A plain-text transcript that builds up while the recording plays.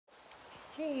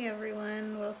Hey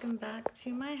everyone, welcome back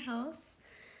to my house.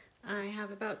 I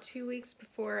have about 2 weeks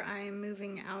before I am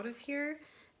moving out of here,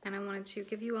 and I wanted to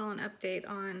give you all an update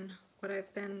on what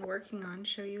I've been working on,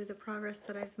 show you the progress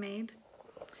that I've made.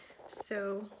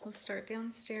 So we'll start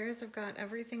downstairs. I've got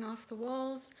everything off the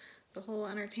walls, the whole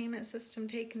entertainment system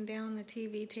taken down, the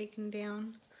TV taken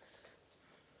down.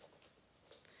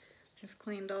 I've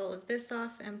cleaned all of this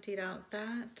off, emptied out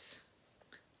that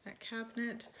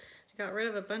cabinet. I got rid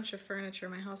of a bunch of furniture.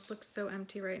 My house looks so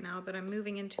empty right now, but I'm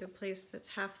moving into a place that's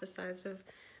half the size of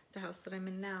the house that I'm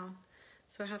in now,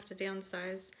 so I have to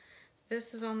downsize.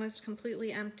 This is almost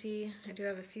completely empty. I do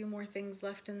have a few more things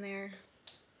left in there.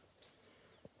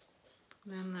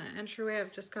 And then the entryway,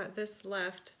 I've just got this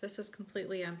left. This is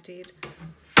completely emptied.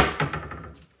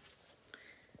 And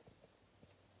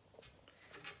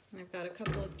I've got a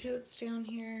couple of totes down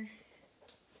here.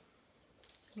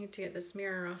 I need to get this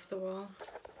mirror off the wall.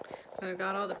 But I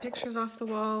got all the pictures off the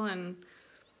wall and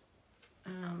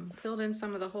filled in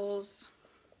some of the holes.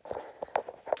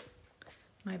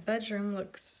 My bedroom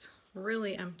looks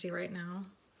really empty right now.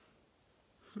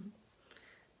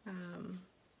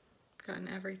 Gotten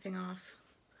everything off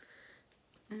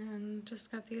and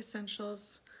just got the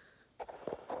essentials.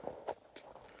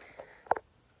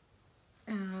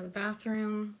 The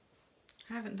bathroom,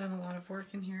 I haven't done a lot of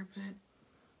work in here, but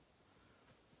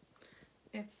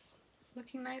it's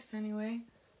looking nice anyway.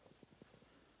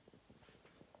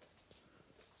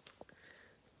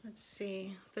 Let's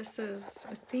see, this is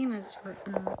Athena's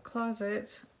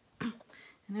closet,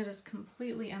 and it is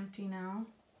completely empty now.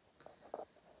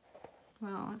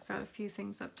 Well, I've got a few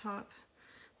things up top.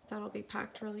 That'll be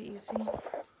packed really easy.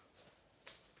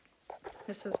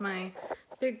 This is my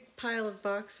big pile of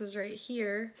boxes right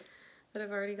here that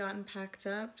I've already gotten packed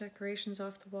up. Decorations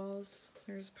off the walls.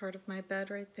 There's part of my bed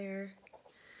right there.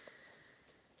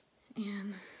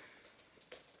 And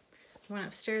I went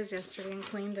upstairs yesterday and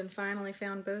cleaned and finally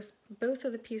found both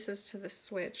of the pieces to the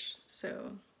switch.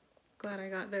 So glad I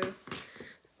got those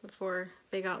before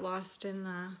they got lost in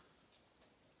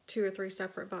 2 or 3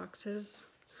 separate boxes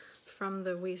from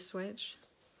the Wii Switch.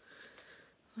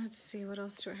 Let's see, what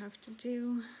else do I have to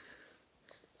do?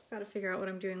 Gotta figure out what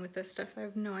I'm doing with this stuff. I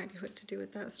have no idea what to do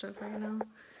with that stuff right now.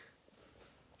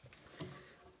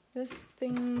 This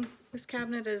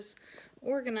cabinet is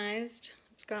organized.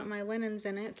 It's got my linens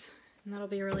in it, and that'll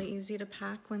be really easy to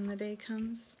pack when the day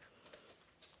comes.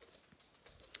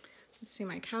 Let's see,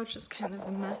 my couch is kind of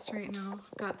a mess right now.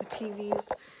 I've got the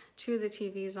TVs, 2 of the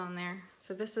TVs on there.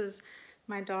 So this is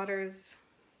my daughter's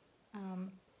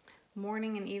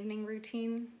morning and evening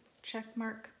routine check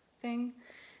mark thing.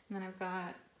 And then I've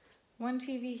got one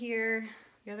TV here,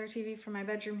 the other TV for my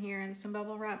bedroom here, and some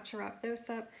bubble wrap to wrap those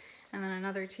up, and then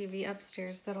another TV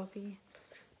upstairs that'll be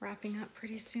wrapping up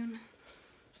pretty soon.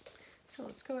 So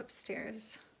let's go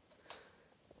upstairs.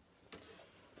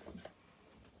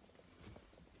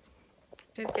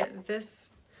 Did get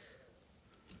this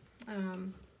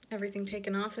everything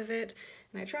taken off of it,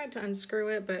 and I tried to unscrew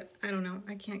it, but I don't know,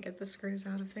 I can't get the screws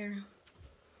out of there.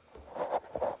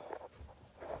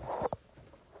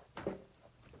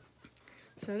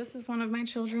 So this is one of my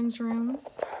children's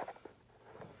rooms.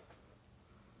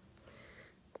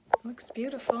 Looks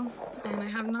beautiful, and I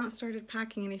have not started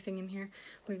packing anything in here.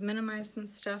 We've minimized some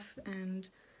stuff, and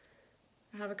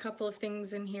I have a couple of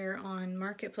things in here on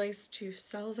Marketplace to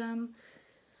sell them,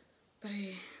 but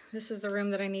this is the room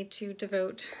that I need to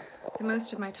devote the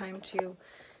most of my time to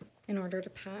in order to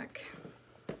pack.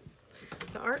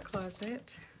 The art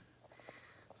closet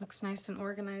looks nice and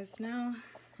organized now,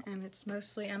 and it's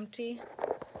mostly empty.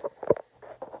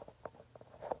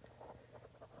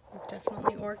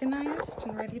 Definitely organized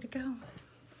and ready to go.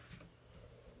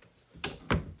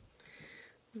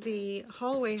 The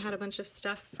hallway had a bunch of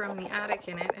stuff from the attic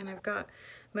in it, and I've got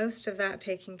most of that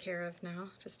taken care of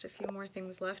now. Just a few more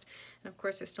things left. And of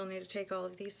course I still need to take all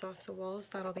of these off the walls.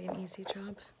 That'll be an easy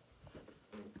job.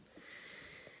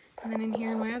 And then in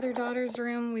here in my other daughter's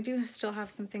room, we do still have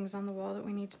some things on the wall that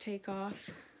we need to take off.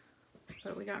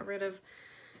 But we got rid of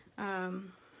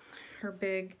her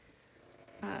big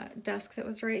desk that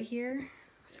was right here,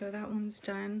 so that one's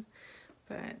done,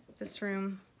 but this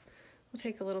room will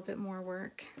take a little bit more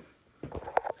work.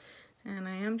 And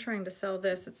I am trying to sell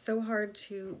this. It's so hard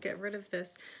to get rid of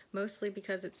this, mostly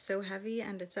because it's so heavy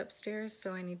and it's upstairs,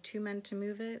 so I need 2 men to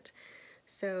move it.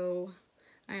 So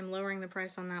I'm lowering the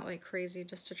price on that like crazy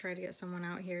just to try to get someone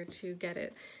out here to get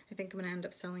it. I think I'm gonna end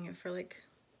up selling it for like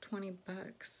 20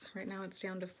 bucks. Right now it's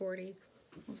down to 40.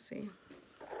 We'll see.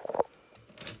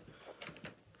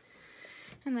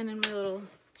 And then in my little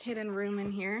hidden room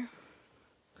in here,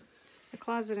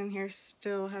 closet in here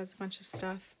still has a bunch of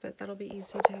stuff, but that'll be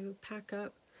easy to pack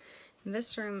up. And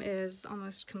this room is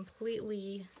almost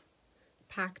completely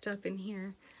packed up in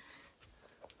here.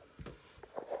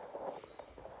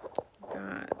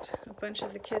 Got a bunch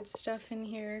of the kids' stuff in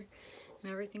here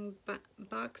and everything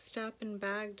boxed up and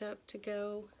bagged up to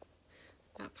go.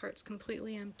 That part's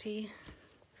completely empty.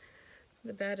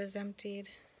 The bed is emptied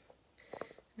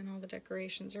and all the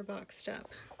decorations are boxed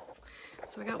up.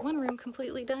 So I got one room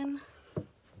completely done,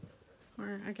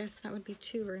 or I guess that would be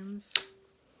 2 rooms.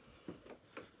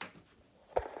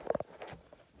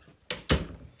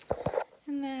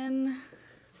 And then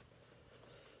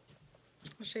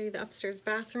I'll show you the upstairs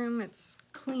bathroom. It's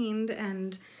cleaned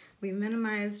and we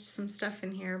minimized some stuff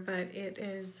in here, but it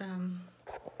is,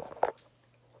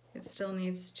 it still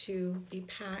needs to be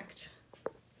packed.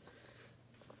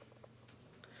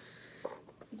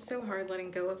 It's so hard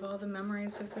letting go of all the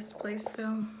memories of this place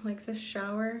though. Like this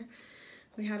shower,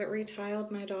 we had it retiled.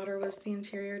 My daughter was the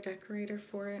interior decorator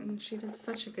for it and she did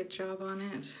such a good job on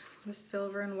it. The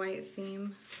silver and white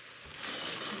theme.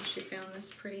 And she found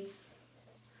this pretty,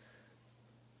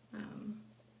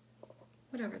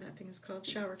 whatever that thing is called,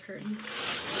 shower curtain.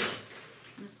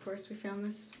 And of course we found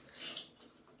this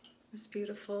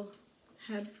beautiful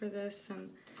head for this, and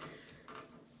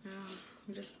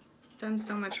we just done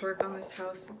so much work on this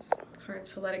house, it's hard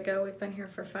to let it go. We've been here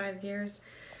for 5 years.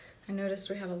 I noticed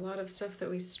we had a lot of stuff that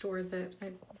we stored that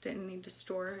I didn't need to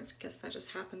store. I guess that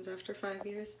just happens after 5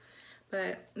 years.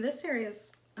 But this area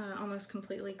is almost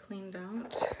completely cleaned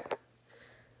out.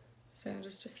 So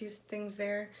just a few things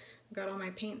there. Got all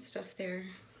my paint stuff there.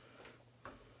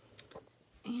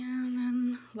 And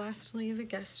then lastly, the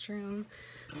guest room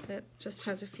that just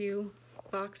has a few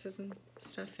boxes and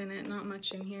stuff in it. Not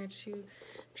much in here to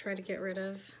try to get rid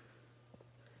of.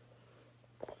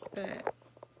 But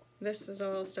this is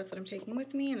all stuff that I'm taking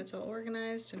with me and it's all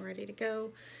organized and ready to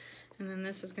go. And then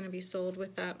this is going to be sold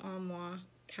with that armoire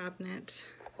cabinet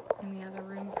in the other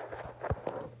room.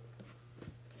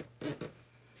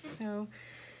 So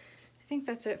I think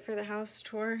that's it for the house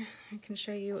tour. I can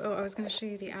show you, oh, I was going to show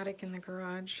you the attic and the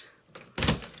garage.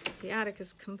 The attic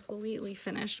is completely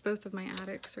finished. Both of my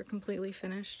attics are completely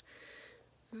finished.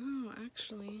 Oh,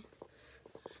 actually,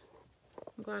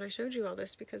 I'm glad I showed you all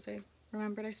this because I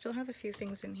remembered I still have a few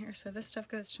things in here. So this stuff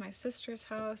goes to my sister's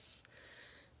house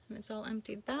and it's all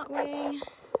emptied that way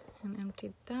and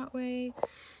emptied that way.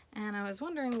 And I was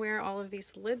wondering where all of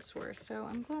these lids were, so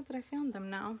I'm glad that I found them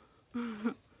now.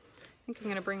 I think I'm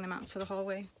gonna bring them out to the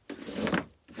hallway.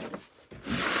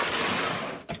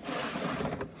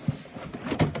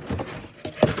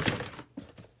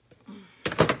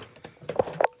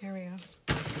 There we go.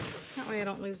 That way I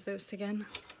don't lose those again.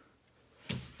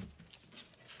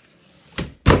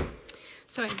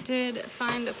 So I did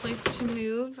find a place to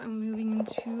move. I'm moving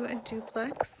into a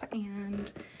duplex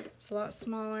and it's a lot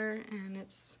smaller and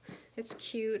it's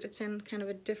cute. It's in kind of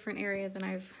a different area than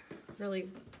I've really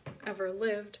ever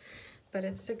lived, but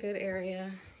it's a good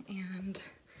area and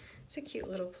it's a cute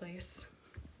little place.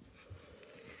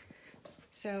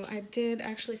 So I did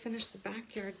actually finish the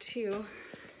backyard too.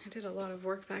 I did a lot of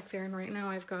work back there and right now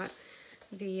I've got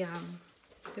the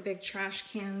big trash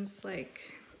cans, like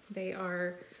they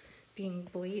are being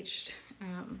bleached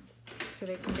so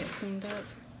they can get cleaned up.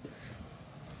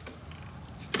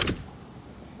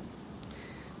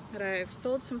 But I've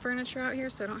sold some furniture out here,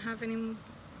 so I don't have any of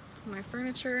my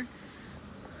furniture.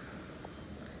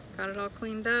 Got it all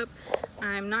cleaned up.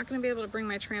 I'm not going to be able to bring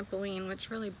my trampoline, which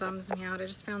really bums me out. I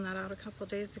just found that out a couple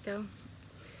days ago.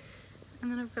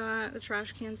 And then I've got the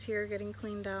trash cans here getting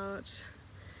cleaned out,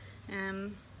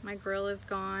 and my grill is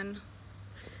gone.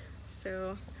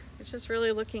 So it's just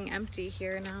really looking empty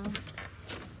here now.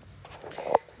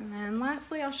 And then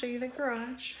lastly, I'll show you the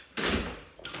garage.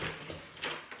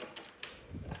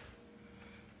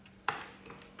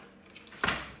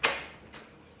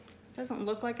 Doesn't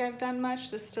look like I've done much.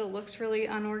 This still looks really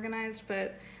unorganized,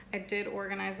 but I did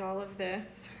organize all of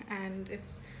this and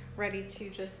it's ready to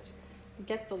just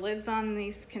get the lids on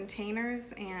these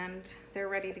containers and they're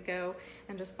ready to go,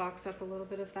 and just box up a little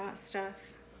bit of that stuff.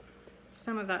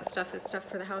 Some of that stuff is stuff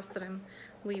for the house that I'm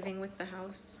leaving with the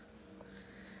house.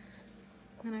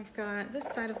 Then I've got this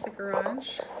side of the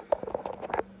garage.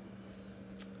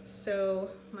 So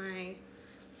my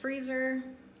freezer,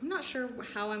 I'm not sure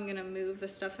how I'm gonna move the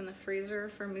stuff in the freezer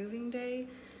for moving day.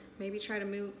 Maybe try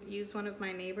to use one of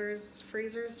my neighbor's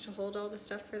freezers to hold all the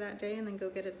stuff for that day and then go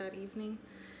get it that evening.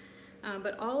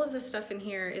 But all of the stuff in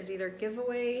here is either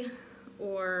giveaway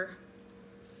or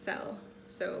sell.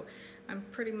 So I'm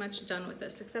pretty much done with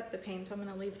this, except the paint. I'm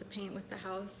gonna leave the paint with the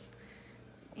house.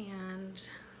 And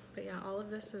But yeah, all of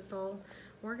this is all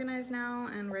organized now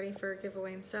and ready for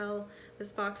giveaway and sell.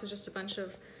 This box is just a bunch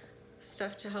of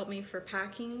stuff to help me for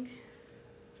packing.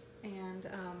 And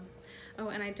oh,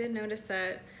 and I did notice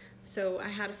that, so I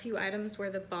had a few items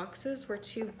where the boxes were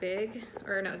too big,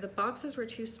 or no, the boxes were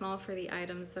too small for the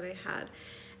items that I had.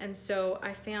 And so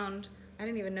I found, I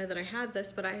didn't even know that I had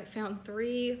this, but I found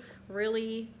 3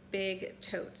 really big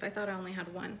totes. I thought I only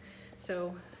had 1.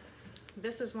 So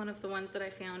this is one of the ones that I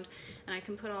found, and I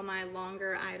can put all my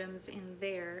longer items in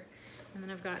there. And then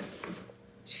I've got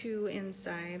 2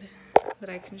 inside that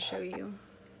I can show you.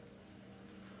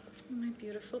 My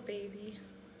beautiful baby.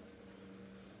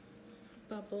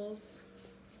 Bubbles.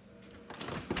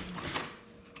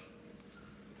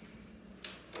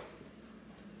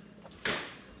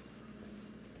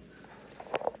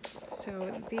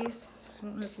 So these, I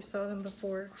don't know if you saw them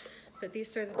before, but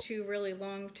these are the 2 really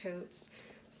long totes.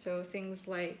 So things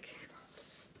like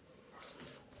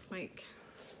my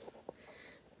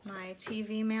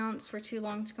TV mounts were too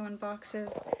long to go in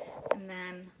boxes, and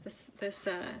then this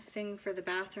thing for the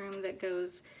bathroom that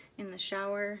goes in the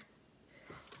shower,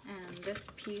 and this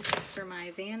piece for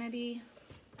my vanity,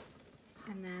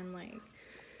 and then like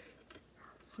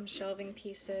some shelving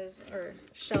pieces, or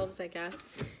shelves I guess.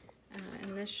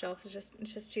 And this shelf is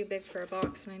just too big for a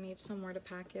box, and I need somewhere to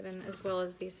pack it, and as well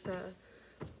as these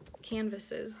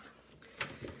canvases.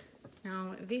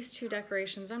 Now these 2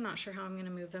 decorations, I'm not sure how I'm going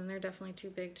to move them. They're definitely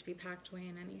too big to be packed away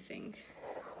in anything.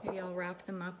 Maybe I'll wrap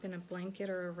them up in a blanket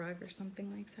or a rug or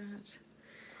something like that.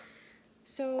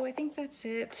 So I think that's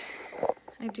it.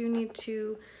 I do need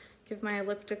to give my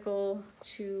elliptical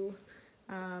to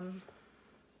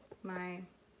my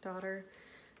daughter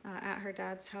at her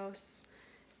dad's house.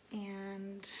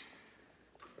 And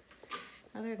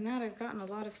other than that, I've gotten a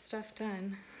lot of stuff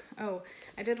done. Oh,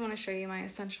 I did want to show you my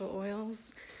essential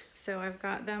oils. So I've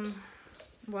got them,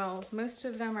 well, most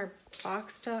of them are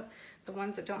boxed up. The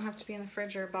ones that don't have to be in the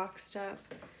fridge are boxed up.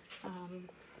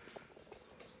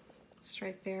 Just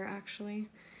right there, actually.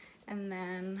 And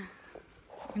then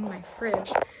in my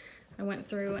fridge, I went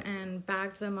through and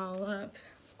bagged them all up.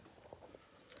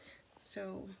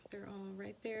 So they're all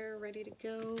right there, ready to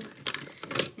go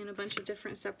in a bunch of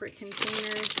different separate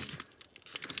containers.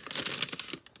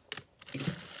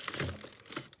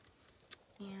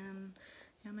 And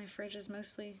yeah, my fridge is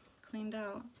mostly cleaned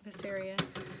out, this area.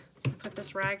 I put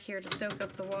this rag here to soak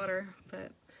up the water,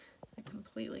 but I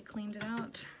completely cleaned it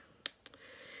out.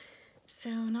 So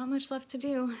not much left to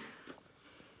do.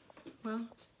 Well,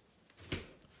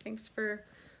 thanks for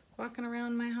walking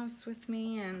around my house with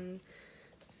me and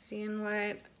seeing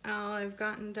what all I've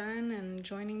gotten done and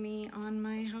joining me on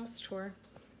my house tour.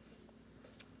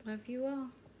 Love you all.